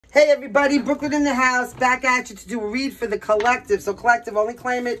Hey everybody, Brooklyn in the house, back at you to do a read for the collective. So collective, only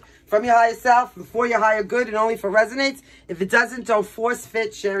claim it from your higher self and for your higher good and only if it resonates. If it doesn't, don't force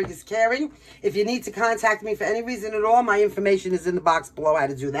fit. Sharing is caring. If you need to contact me for any reason at all, my information is in the box below how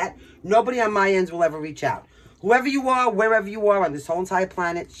to do that. Nobody on my end will ever reach out. Whoever you are, wherever you are on this whole entire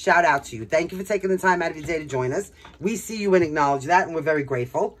planet, shout out to you. Thank you for taking the time out of your day to join us. We see you and acknowledge that, and we're very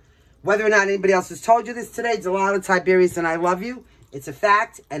grateful. Whether or not anybody else has told you this today, Delilah, Tiberius, and I love you. It's a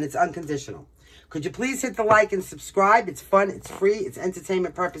fact, and it's unconditional. Could you please hit the like and subscribe? It's fun, it's free, it's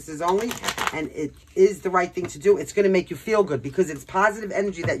entertainment purposes only, and it is the right thing to do. It's going to make you feel good because it's positive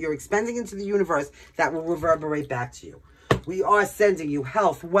energy that you're expending into the universe that will reverberate back to you. We are sending you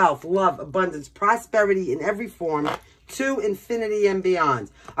health, wealth, love, abundance, prosperity in every form to infinity and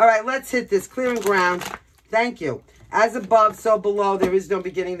beyond. All right, let's hit this. Clearing ground. Thank you. As above, so below. There is no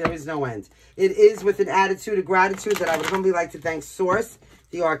beginning, there is no end. It is with an attitude of gratitude that I would humbly like to thank Source,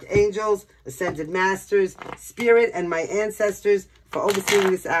 the Archangels, Ascended Masters, Spirit, and my ancestors for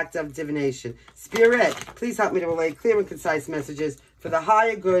overseeing this act of divination. Spirit, please help me to relay clear and concise messages for the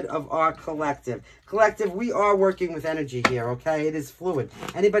higher good of our collective. Collective, we are working with energy here, okay? It is fluid.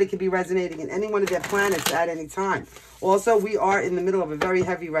 Anybody can be resonating in any one of their planets at any time. Also, we are in the middle of a very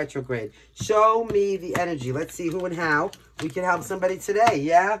heavy retrograde. Show me the energy. Let's see who and how we can help somebody today,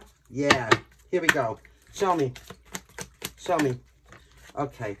 yeah? Yeah. Here we go. Show me. Show me.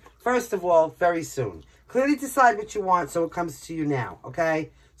 Okay. First of all, very soon. Clearly decide what you want so it comes to you now,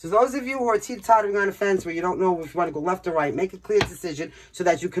 okay? So those of you who are teeter-tottering on a fence where you don't know if you want to go left or right, make a clear decision so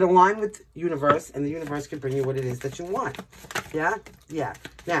that you can align with the universe and the universe can bring you what it is that you want. Yeah? Yeah.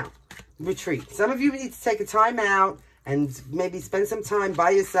 Now, retreat. Some of you need to take a time out and maybe spend some time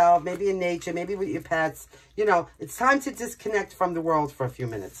by yourself, maybe in nature, maybe with your pets. You know, it's time to disconnect from the world for a few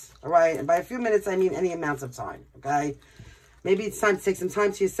minutes, all right? And by a few minutes, I mean any amount of time, okay? Maybe it's time to take some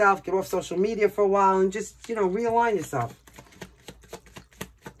time to yourself, get off social media for a while, and just, you know, realign yourself.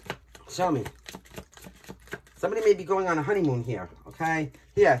 Show me. Somebody may be going on a honeymoon here, okay?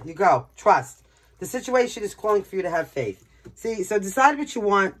 Here, you go. Trust. The situation is calling for you to have faith. See, so decide what you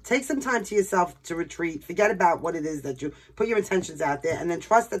want. Take some time to yourself to retreat. Forget about what it is that you put your intentions out there, and then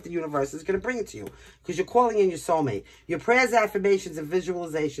trust that the universe is going to bring it to you because you're calling in your soulmate. Your prayers, affirmations, and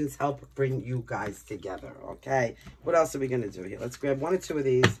visualizations help bring you guys together, okay? What else are we going to do here? Let's grab one or two of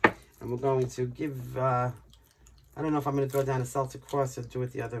these, and we're going to give... I don't know if I'm going to throw down a Celtic cross or do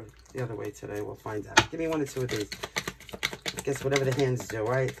it the other way today. We'll find out. Give me one or two of these. I guess whatever the hands do,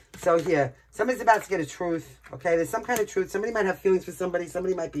 right? So here, somebody's about to get a truth, okay? There's some kind of truth. Somebody might have feelings for somebody.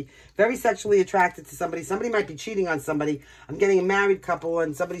 Somebody might be very sexually attracted to somebody. Somebody might be cheating on somebody. I'm getting a married couple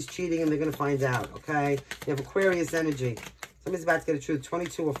and somebody's cheating and they're going to find out, okay? You have Aquarius energy. Somebody's about to get a truth.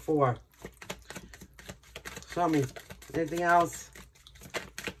 22 or 4. Show me. Anything else?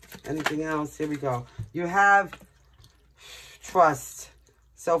 Anything else? Here we go. You have trust.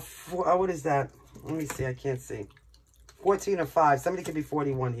 So, what is that? Let me see. I can't see. 14 or 5. Somebody could be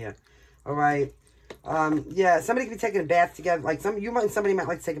 41 here. All right. Yeah, somebody could be taking a bath together. Like somebody might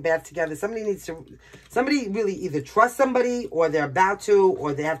like to take a bath together. Somebody really either trust somebody or they're about to,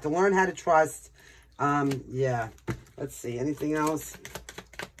 or they have to learn how to trust. Yeah. Let's see. Anything else?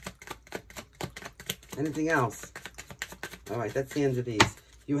 Anything else? All right. That's the end of these.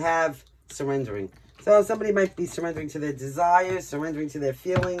 You have surrendering. So somebody might be surrendering to their desires, surrendering to their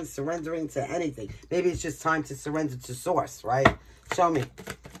feelings, surrendering to anything. Maybe it's just time to surrender to Source, right? Show me.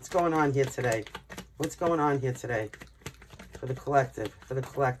 What's going on here today? What's going on here today? For the collective. For the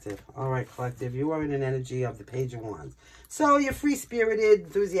collective. All right, collective. You are in an energy of the Page of Wands. So you're free-spirited,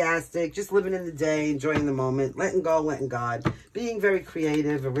 enthusiastic, just living in the day, enjoying the moment, letting go, letting God, being very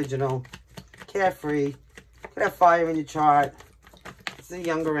creative, original, carefree. Could have fire in your chart. A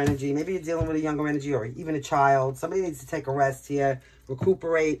younger energy. Maybe you're dealing with a younger energy or even a child. Somebody needs to take a rest here,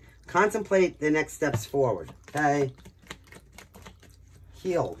 recuperate, contemplate their next steps forward. Okay?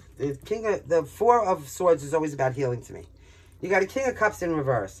 Heal. The 4 of Swords is always about healing to me. You got a King of Cups in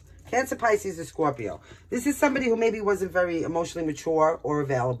reverse. Cancer, Pisces, or Scorpio. This is somebody who maybe wasn't very emotionally mature or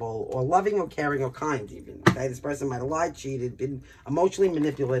available or loving or caring or kind even. Okay? This person might have lied, cheated, been emotionally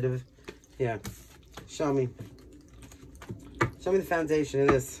manipulative. Here. Show me. Show me the foundation of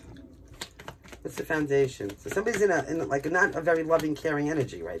this. What's the foundation? So somebody's in like not a very loving, caring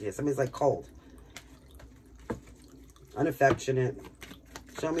energy right here. Somebody's like cold. Unaffectionate.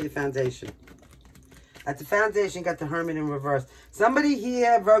 Show me the foundation. At the foundation, got the Hermit in reverse. Somebody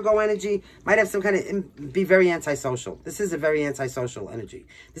here, Virgo energy, might have some kind of, be very antisocial. This is a very antisocial energy.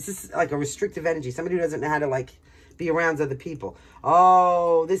 This is like a restrictive energy. Somebody who doesn't know how to like be around other people.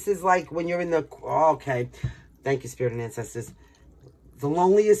 Oh, this is like when you're in the, oh, okay. Thank you, Spirit and Ancestors. the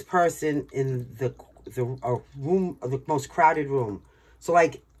loneliest person in the room, the most crowded room. So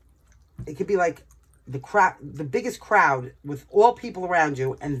like, it could be like the biggest crowd with all people around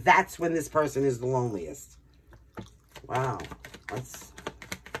you, and that's when this person is the loneliest. Wow. That's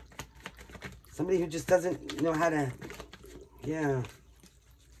somebody who just doesn't know how to, yeah.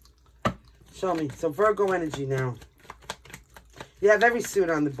 Show me. So Virgo energy now. You have every suit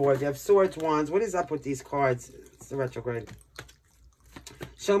on the board. You have swords, wands. What is up with these cards? It's the retrograde.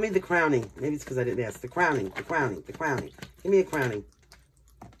 Show me the crowning. Maybe it's because I didn't ask. The crowning, the crowning, the crowning. Give me a crowning.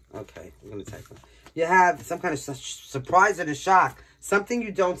 Okay, I'm going to type them. You have some kind of surprise and a shock. Something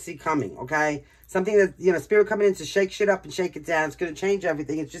you don't see coming, okay? Something that, you know, spirit coming in to shake shit up and shake it down. It's going to change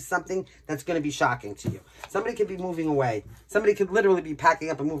everything. It's just something that's going to be shocking to you. Somebody could be moving away. Somebody could literally be packing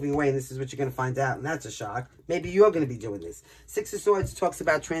up and moving away, and this is what you're going to find out, and that's a shock. Maybe you're going to be doing this. Six of Swords talks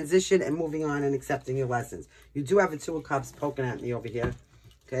about transition and moving on and accepting your lessons. You do have a Two of Cups poking at me over here.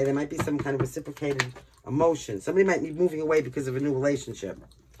 Okay, there might be some kind of reciprocated emotion. Somebody might be moving away because of a new relationship.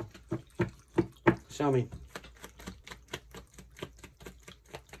 Show me.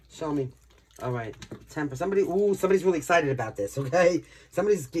 Show me. All right. Temper. Somebody's really excited about this, okay?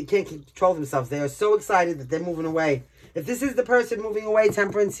 Somebody's can't control themselves. They are so excited that they're moving away. If this is the person moving away,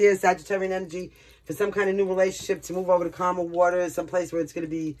 Temperance here, Sagittarian energy, for some kind of new relationship, to move over to calmer waters, someplace where it's going to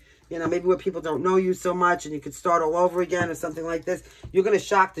be, you know, maybe where people don't know you so much and you could start all over again or something like this. You're going to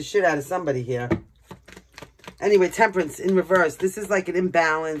shock the shit out of somebody here. Anyway, Temperance in reverse. This is like an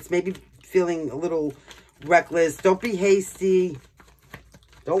imbalance. Maybe feeling a little reckless. Don't be hasty.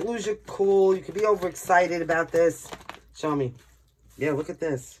 Don't lose your cool. You could be overexcited about this. Show me. Yeah, look at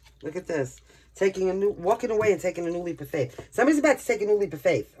this. Look at this. Walking away and taking a new leap of faith. Somebody's about to take a new leap of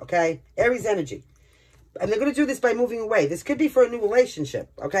faith, okay? Aries energy. And they're going to do this by moving away. This could be for a new relationship,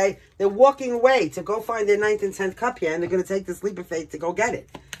 okay? They're walking away to go find their 9th and 10th cup here, and they're going to take this leap of faith to go get it.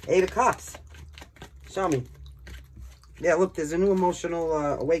 8 of Cups. Show me. Yeah, look, there's a new emotional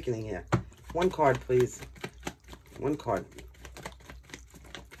awakening here. One card, please. One card.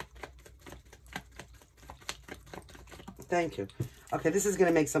 Thank you. Okay, this is going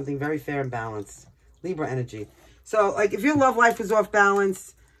to make something very fair and balanced. Libra energy. So, like, if your love life was off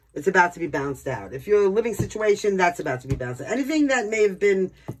balance, it's about to be balanced out. If your living situation, that's about to be balanced out. Anything that may have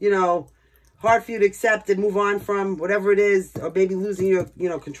been, you know, hard for you to accept and move on from, whatever it is, or maybe losing your, you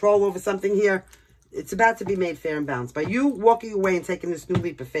know, control over something here, it's about to be made fair and balanced. By you walking away and taking this new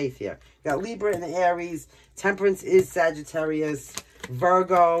leap of faith here. You got Libra and Aries. Temperance is Sagittarius,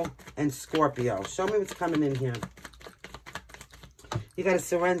 Virgo, and Scorpio. Show me what's coming in here. You got to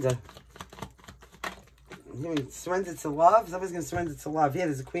surrender. You mean surrender to love? Somebody's going to surrender to love. Here,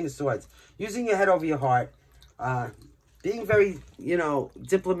 there's a Queen of Swords. Using your head over your heart. Being very, you know,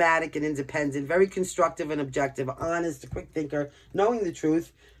 diplomatic and independent. Very constructive and objective. Honest, a quick thinker. Knowing the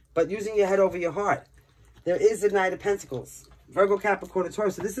truth. But using your head over your heart. There is a Knight of Pentacles. Virgo, Capricorn, and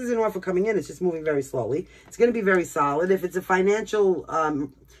Taurus. So this is an offer coming in. It's just moving very slowly. It's going to be very solid. If it's a financial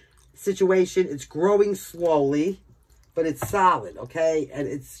situation, it's growing slowly. But it's solid, okay? And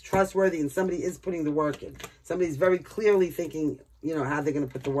it's trustworthy, and somebody is putting the work in. Somebody's very clearly thinking, you know, how they're going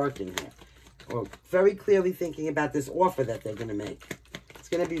to put the work in here. Or very clearly thinking about this offer that they're going to make. It's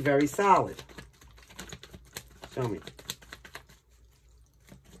going to be very solid. Show me.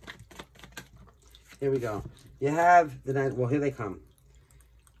 Here we go. You have the Knight. Well, here they come.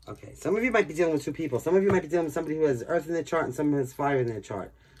 Okay, some of you might be dealing with two people. Some of you might be dealing with somebody who has earth in their chart and someone who has fire in their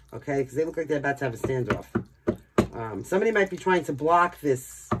chart. Okay, because they look like they're about to have a standoff. Somebody might be trying to block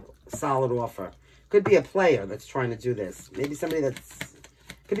this solid offer. Could be a player that's trying to do this. Maybe somebody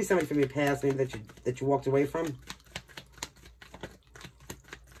could be somebody from your past, maybe that you walked away from.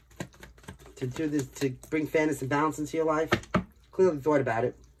 To do this, to bring fairness and balance into your life. Clearly thought about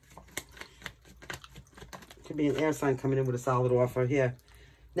it. Could be an air sign coming in with a solid offer here.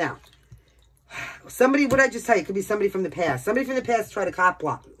 Now, somebody, what did I just tell you? It could be somebody from the past. Somebody from the past try to cock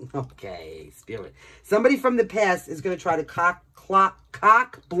block. Okay, spirit. Somebody from the past is going to try to cock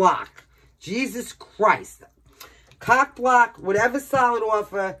block. Jesus Christ. Cock block, whatever solid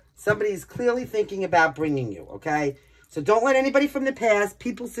offer, somebody is clearly thinking about bringing you, okay? So don't let anybody from the past,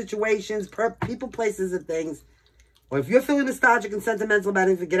 people, situations, people, places, and things, or if you're feeling nostalgic and sentimental about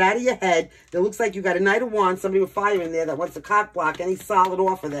anything, get out of your head. It looks like you got a Knight of Wands, somebody with fire in there that wants to cock block any solid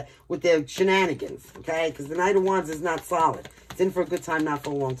offer that, with their shenanigans, okay? Because the Knight of Wands is not solid. It's in for a good time, not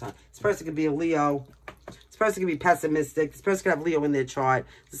for a long time. This person could be a Leo. This person could be pessimistic. This person could have Leo in their chart.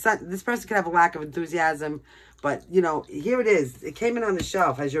 This person could have a lack of enthusiasm. But, you know, here it is. It came in on the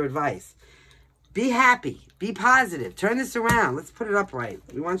shelf as your advice. Be happy. Be positive. Turn this around. Let's put it upright.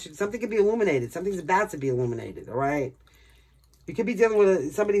 We want you. Something could be illuminated. Something's about to be illuminated, all right? You could be dealing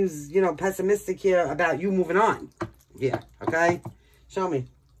with somebody who's, you know, pessimistic here about you moving on. Yeah, okay? Show me.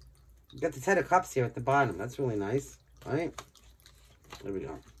 You got the 10 of Cups here at the bottom. That's really nice, right? There we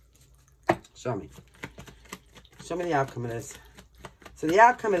go. Show me. Show me the outcome of this. So the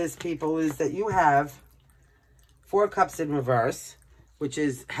outcome of this, people, is that you have 4 Cups in reverse, which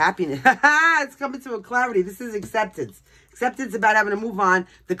is happiness. It's coming to a clarity. This is acceptance. Acceptance about having to move on.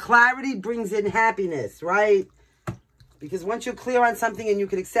 The clarity brings in happiness, right? Because once you're clear on something and you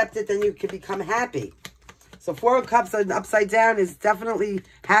can accept it, then you can become happy. So 4 of Cups upside down is definitely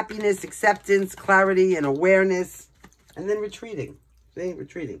happiness, acceptance, clarity, and awareness. And then retreating. See?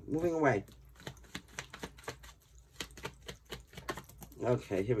 Retreating. Moving away.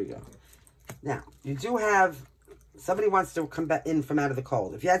 Okay, here we go. Now, you do have... Somebody wants to come back in from out of the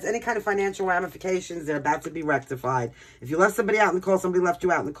cold. If you had any kind of financial ramifications, they're about to be rectified. If you left somebody out in the cold, somebody left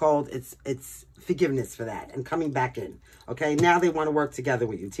you out in the cold, it's forgiveness for that and coming back in. Okay, now they want to work together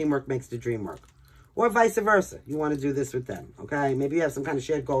with you. Teamwork makes the dream work. Or vice versa. You want to do this with them. Okay, maybe you have some kind of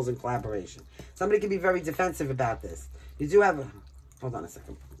shared goals and collaboration. Somebody can be very defensive about this. You do have... Hold on a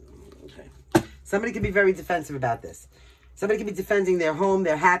second. Okay. Somebody can be very defensive about this. Somebody can be defending their home,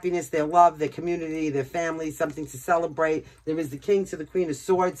 their happiness, their love, their community, their family, something to celebrate. There is the King to the Queen of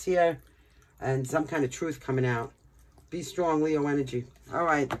Swords here, and some kind of truth coming out. Be strong, Leo energy. All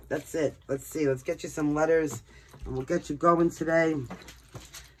right, that's it. Let's see. Let's get you some letters, and we'll get you going today.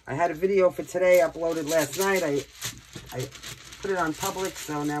 I had a video for today uploaded last night. I put it on public,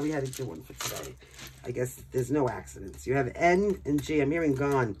 so now we had to do one for today. I guess there's no accidents. You have N and G. I'm hearing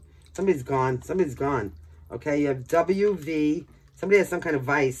gone. Somebody's gone. Somebody's gone. Okay, you have WV. Somebody has some kind of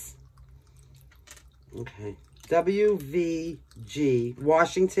vice. Okay. WVG.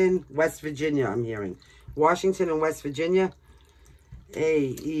 Washington, West Virginia, I'm hearing. Washington and West Virginia.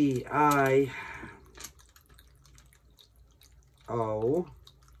 AEIO.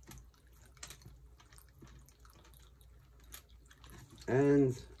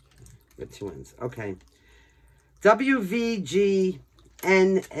 And got 2 N's. Okay. WVGN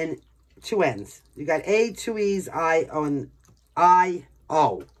and 2 N's. You got A, 2 E's, I, O, and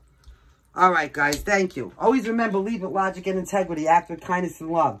I-O. All right, guys. Thank you. Always remember, leave with logic and integrity. Act with kindness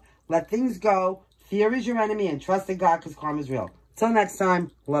and love. Let things go. Fear is your enemy and trust in God because karma is real. Till next time,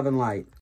 love and light.